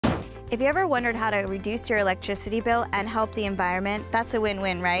If you ever wondered how to reduce your electricity bill and help the environment, that's a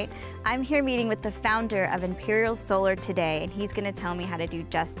win-win, right? I'm here meeting with the founder of Imperial Solar today, and he's gonna tell me how to do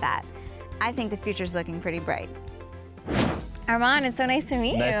just that. I think the future's looking pretty bright. Armand, it's so nice to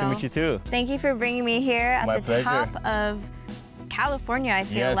meet you. Nice to meet you too. Thank you for bringing me here at the pleasure. top of California, I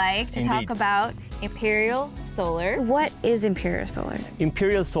feel Yes, like, to indeed. talk about Imperial Solar. What is Imperial Solar?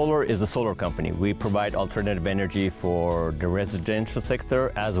 Imperial Solar is a solar company. We provide alternative energy for the residential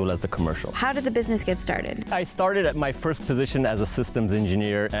sector as well as the commercial. How did the business get started? I started at my first position as a systems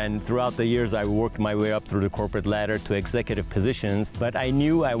engineer, and throughout the years I worked my way up through the corporate ladder to executive positions, but I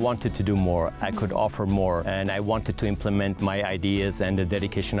knew I wanted to do more. I could offer more, and I wanted to implement my ideas and the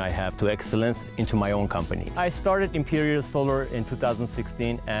dedication I have to excellence into my own company. I started Imperial Solar in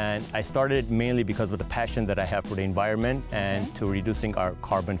 2016, and I started mainly because of the passion that I have for the environment and to reducing our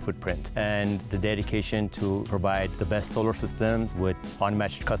carbon footprint, and the dedication to provide the best solar systems with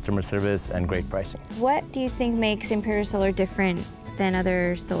unmatched customer service and great pricing. What do you think makes Imperial Solar different than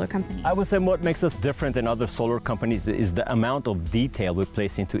other solar companies? I would say what makes us different than other solar companies is the amount of detail we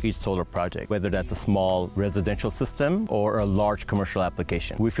place into each solar project, whether that's a small residential system or a large commercial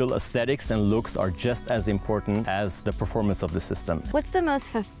application. We feel aesthetics and looks are just as important as the performance of the system. What's the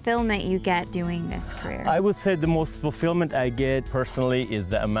most fulfillment you get doing this career? I would say the most fulfillment I get personally is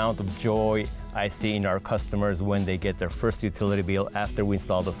the amount of joy I see in our customers when they get their first utility bill after we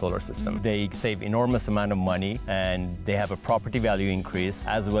install the solar system. They save enormous amount of money, and they have a property value increase,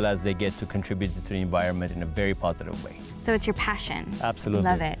 as well as they get to contribute to the environment in a very positive way. So it's your passion. Absolutely.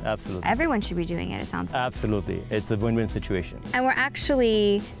 Love it. Absolutely. Everyone should be doing it, it sounds like. Absolutely. It's a win-win situation. And we're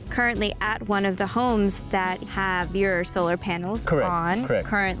actually currently at one of the homes that have your solar panels on. Correct.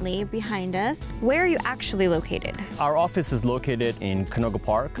 Currently behind us. Where are you actually located? Our office is located in Canoga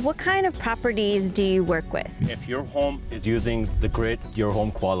Park. What kind of properties do you work with? If your home is using the grid, your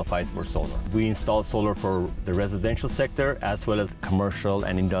home qualifies for solar. We install solar for the residential sector as well as commercial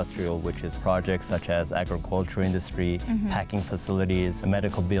and industrial, which is projects such as agriculture industry, packing facilities,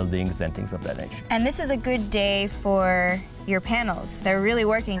 medical buildings, and things of that nature. And this is a good day for your panels. They're really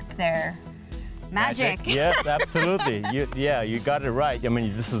working their magic. Yes, absolutely. You got it right. I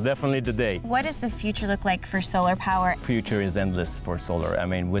mean, this is definitely the day. What does the future look like for solar power? Future is endless for solar. I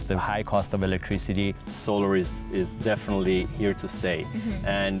mean, with the high cost of electricity, solar is definitely here to stay.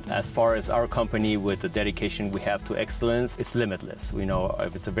 And as far as our company, with the dedication we have to excellence, it's limitless. We know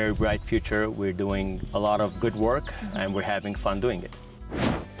it's a very bright future. We're doing a lot of good work, and we're having fun doing it.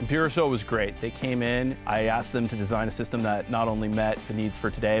 Imperial Solar was great. They came in, I asked them to design a system that not only met the needs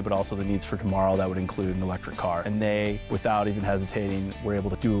for today, but also the needs for tomorrow. That would include an electric car. And they, without even hesitating, were able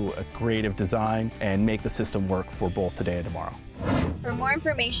to do a creative design and make the system work for both today and tomorrow. For more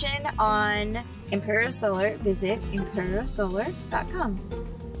information on Imperial Solar, visit imperialsolar.com.